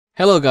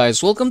Hello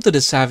guys, welcome to the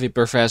Savvy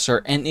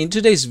Professor, and in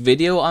today's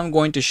video I'm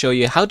going to show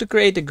you how to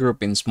create a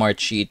group in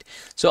Smartsheet.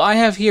 So I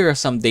have here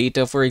some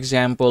data, for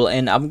example,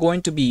 and I'm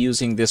going to be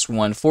using this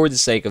one for the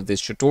sake of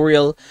this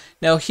tutorial.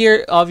 Now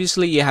here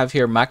obviously you have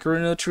here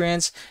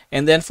macronutrients,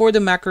 and then for the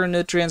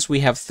macronutrients we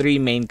have three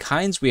main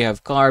kinds. We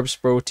have carbs,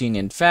 protein,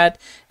 and fat,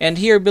 and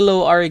here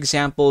below are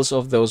examples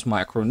of those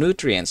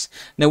macronutrients.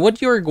 Now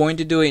what you're going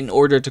to do in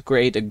order to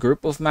create a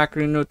group of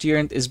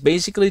macronutrient is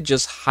basically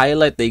just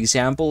highlight the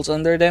examples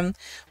under them.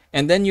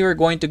 And then you're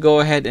going to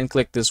go ahead and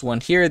click this one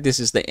here. This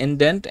is the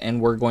indent,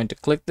 and we're going to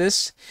click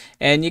this.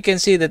 And you can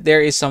see that there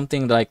is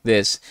something like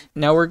this.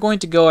 Now we're going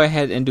to go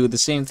ahead and do the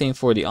same thing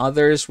for the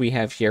others. We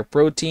have here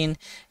protein.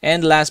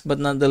 And last but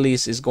not the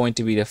least is going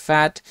to be the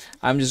fat.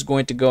 I'm just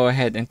going to go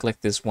ahead and click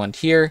this one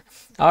here.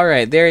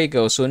 Alright, there you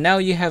go. So now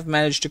you have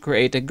managed to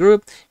create a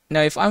group.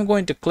 Now if I'm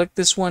going to click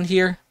this one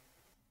here,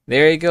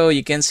 there you go.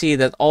 You can see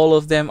that all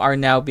of them are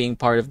now being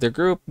part of the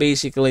group.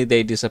 Basically,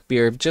 they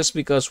disappear just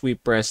because we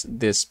pressed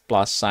this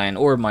plus sign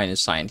or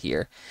minus sign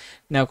here.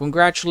 Now,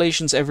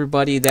 congratulations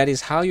everybody. That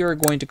is how you're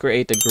going to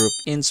create a group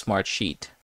in Smartsheet.